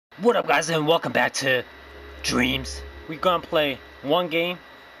What up, guys, and welcome back to Dreams. We're gonna play one game,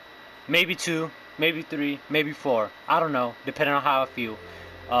 maybe two, maybe three, maybe four. I don't know, depending on how I feel.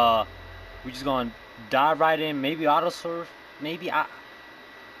 We're just gonna dive right in. Maybe auto serve. Maybe I.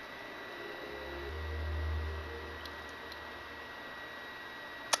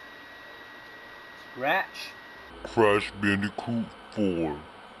 Scratch. Crash Bandicoot 4.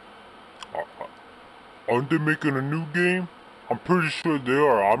 Aren't they making a new game? I'm pretty sure they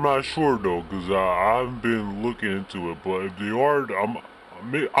are. I'm not sure though, cause I haven't been looking into it. But if they are,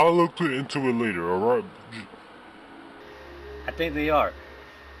 I'll look into it later. All right. I think they are.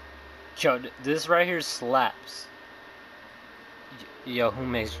 Yo, this right here slaps. Yo, who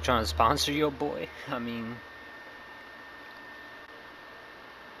makes trying to sponsor your boy? I mean.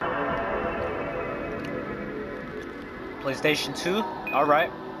 PlayStation 2?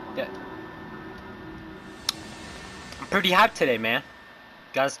 Alright. Yeah. I'm pretty hyped today, man.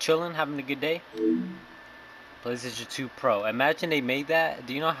 Guys chilling, having a good day. PlayStation 2 Pro. Imagine they made that.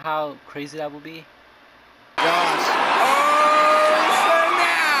 Do you know how crazy that would be? Gosh.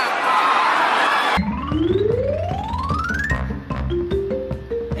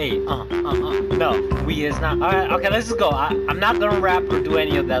 Hey, no, we is not. Alright, okay, let's just go. I'm not gonna rap or do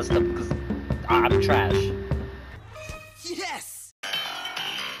any of that stuff because I'm trash. Yes!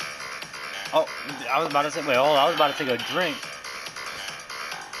 Oh, I was about to say, wait, hold on, I was about to take a drink.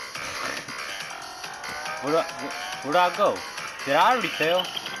 Where did I go? Did I already fail?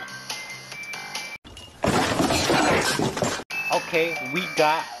 Okay, we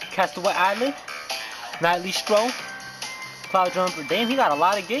got Castaway Island, Nightly Stroll, Cloud Jumper. Damn, he got a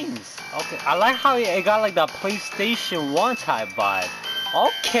lot of games. Okay, I like how it got like that PlayStation 1 type vibe.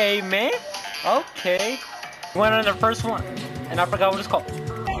 Okay, man. Okay. Went on the first one, and I forgot what it's called.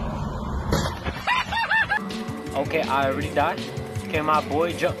 Okay, I already died. Okay, my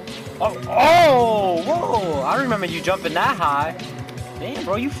boy jump. Oh, whoa! I remember you jumping that high. Damn,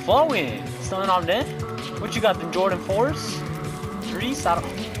 bro, you flowing. Still on then? What you got? Them Jordan 4s? 3s? I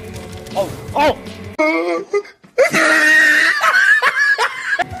don't. Oh!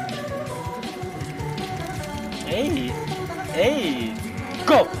 Hey,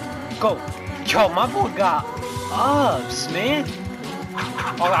 go! Yo, my boy got ups, man.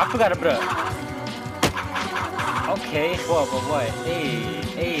 Oh, I forgot about it. Okay, what? Hey.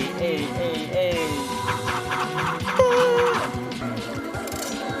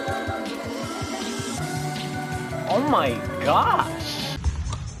 Oh my gosh.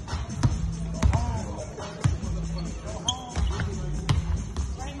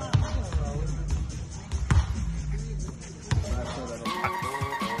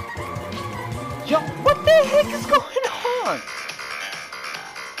 Yo, what the heck is going on?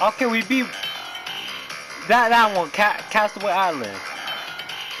 Okay, we beat that one, Castaway Island.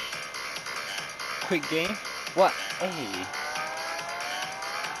 Quick game. What? Hey.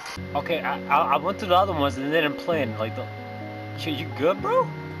 Okay, I went to the other ones and they didn't play. Like the. You good, bro?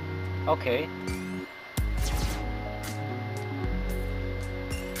 Okay.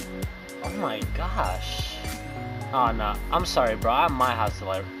 Oh my gosh. Oh no, I'm sorry, bro. I might have to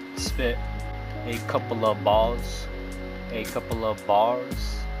like spit a couple of balls, a couple of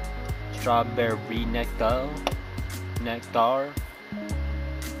bars. Strawberry nectar.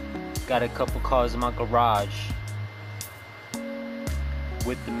 Got a couple cars in my garage.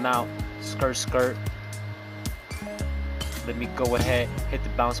 With the mount, skirt. Let me go ahead, hit the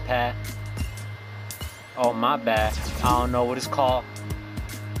bounce pad. Oh, my bad. I don't know what it's called.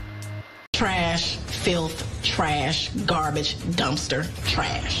 Trash, filth, trash, garbage, dumpster,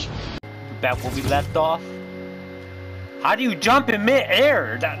 trash. Back where we left off. How do you jump in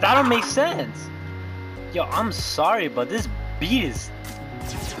mid-air? That don't make sense. Yo, I'm sorry, but this beat is...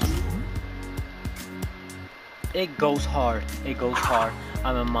 It goes hard.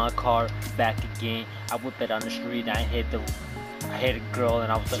 I'm in my car, back again. I whip it on the street, I hit a girl,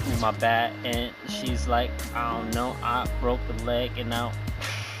 and I was like, ooh, my bad. And she's like, I don't know, I broke the leg, and now...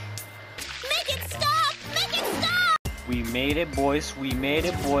 Make it stop! Make it stop! We made it, boys.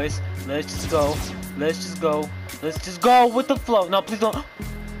 Let's just go. Let's just go with the flow. No, please don't.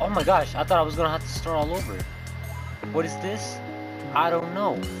 Oh my gosh, I thought I was gonna have to start all over. What is this? I don't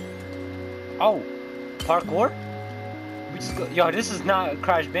know. Oh, parkour? We just go. Yo, this is not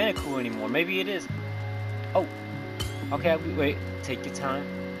Crash Bandicoot anymore. Maybe it is. Oh, okay. Wait. Take your time.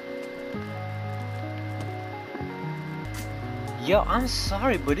 Yo, I'm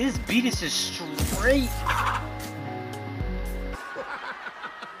sorry, but this beat is just straight.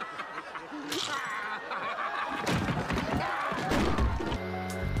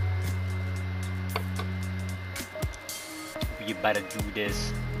 You better do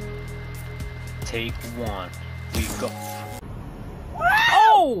this. Take one. We go.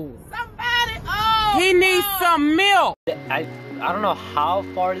 Oh! Somebody! Oh! He needs some milk! I don't know how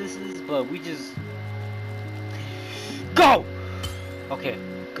far this is, but we just go. Okay,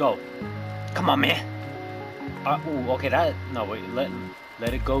 go. Come on, man. Ooh, okay, no wait.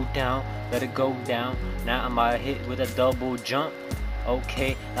 Let it go down. Let it go down. Now I'm gonna hit with a double jump.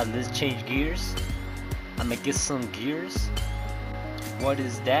 Okay, now let's change gears. I'm gonna get some gears. What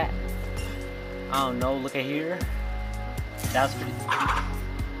is that? I don't know. Look at here. That's pretty.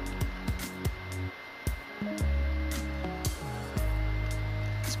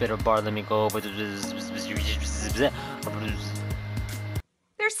 Spitter bar. Let me go. There's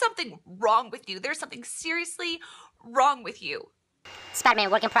something wrong with you. There's something seriously wrong with you. Spider-Man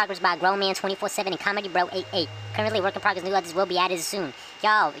Work in Progress by Grown Man 24/7 and Comedy Bro 88. Currently Work in Progress new others will be added soon.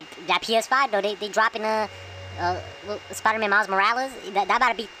 Y'all, that PS5 though, they dropping Spider-Man Miles Morales. That about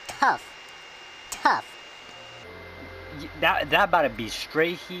to be tough. Tough. That about to be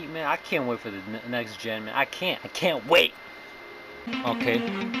straight heat, man. I can't wait for the next gen, man. I can't wait. Okay,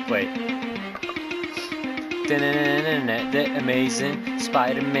 wait. The amazing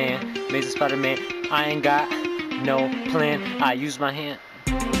Spider-Man, amazing Spider-Man. I ain't got no plan. I use my hand.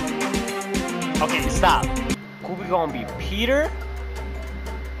 Okay, stop. Who we gonna be, Peter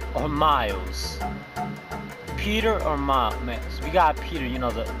or Miles? Peter or Miles? Man, so we got Peter, you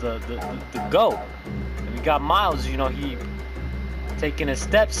know, the GOAT. And we got Miles, you know, he taking his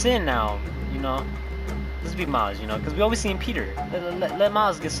steps in now, you know. Let's be Miles, you know, because we always seen Peter. Let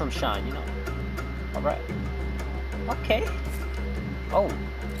Miles get some shine, you know. All right. Okay. Oh,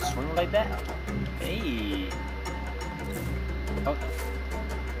 swing like that. Hey. Oh.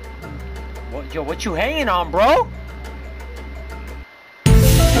 What you hanging on, bro?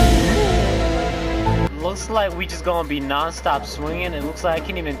 Looks like we just gonna be non-stop swinging. It looks like I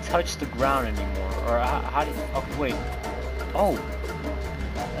can't even touch the ground anymore. Or how do you... Okay, wait. Oh.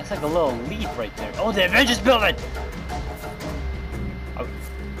 That's like a little leaf right there. Oh, the Avengers building! Oh,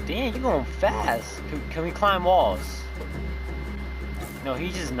 damn, you're going fast. Can we climb walls? No,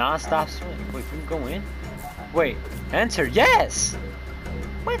 he just non-stop swinging. Wait, can we go in? Wait, enter, yes!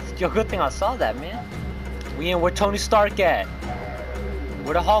 What? Yo, good thing I saw that, man. We in where Tony Stark at?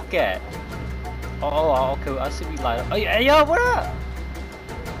 Where the Hulk at? Oh, okay, I see we light up. Oh, hey, yo, what up?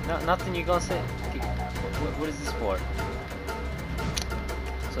 No, nothing you gonna say? What is this for?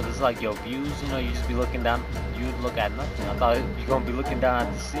 So this is like your views, you know, you just be looking down, you look at nothing. I thought you gonna be looking down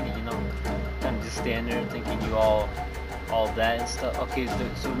at the city, you know, kind of just stand there thinking you all that and stuff. Okay,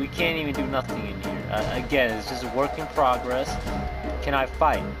 so we can't even do nothing in here. Again, it's just a work in progress. Can I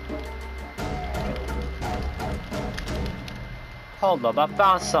fight? Hold up, I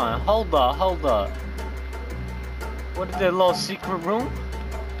found something. Hold up. What is that little secret room?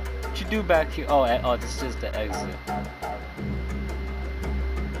 What you do back here? Oh, this is the exit.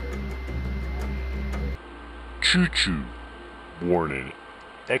 Choo-choo. Warning.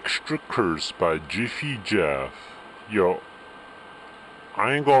 Extra curse by Jiffy Jeff. Yo,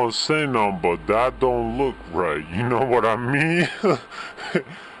 I ain't gonna say nothing, but that don't look right. You know what I mean?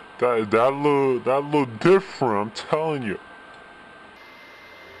 that look different, I'm telling you.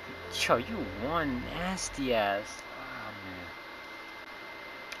 Yo, you one nasty ass. Oh, man.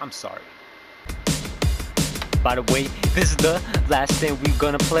 I'm sorry. By the way, this is the last thing we're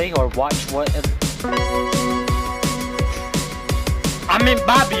gonna play or watch whatever. I mean,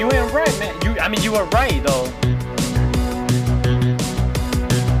 Bobby, you ain't right, man. You were right, though.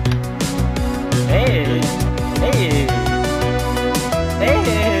 Hey.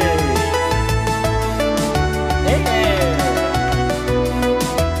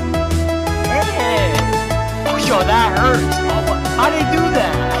 Oh, yo, that hurts. Oh, how'd they do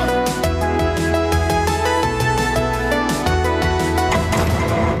that?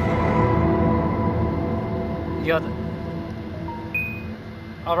 Yo,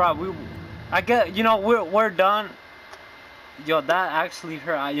 alright, I get, you know, we're done. Yo, that actually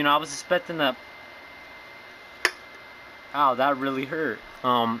hurt. You know, I was expecting that. Ow, that really hurt.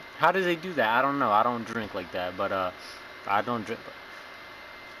 How did they do that? I don't know. I don't drink like that, but I don't drink.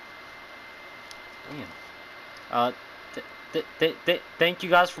 Damn. Thank you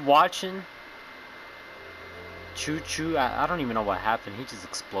guys for watching. Choo-choo. I don't even know what happened. He just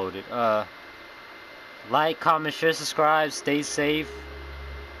exploded. Like, comment, share, subscribe. Stay safe.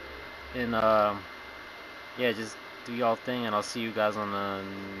 And yeah, just do y'all thing, and I'll see you guys on the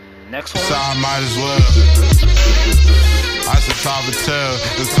next one. So I might as well. I should top and tell.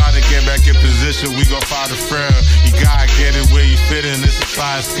 It's time to get back in position. We gon' find a frail. You gotta get it where you fit in. It's a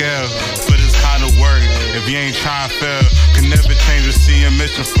slide scale. For this kind of work, if you ain't trying to fail, can never change or see a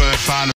mission for a sign.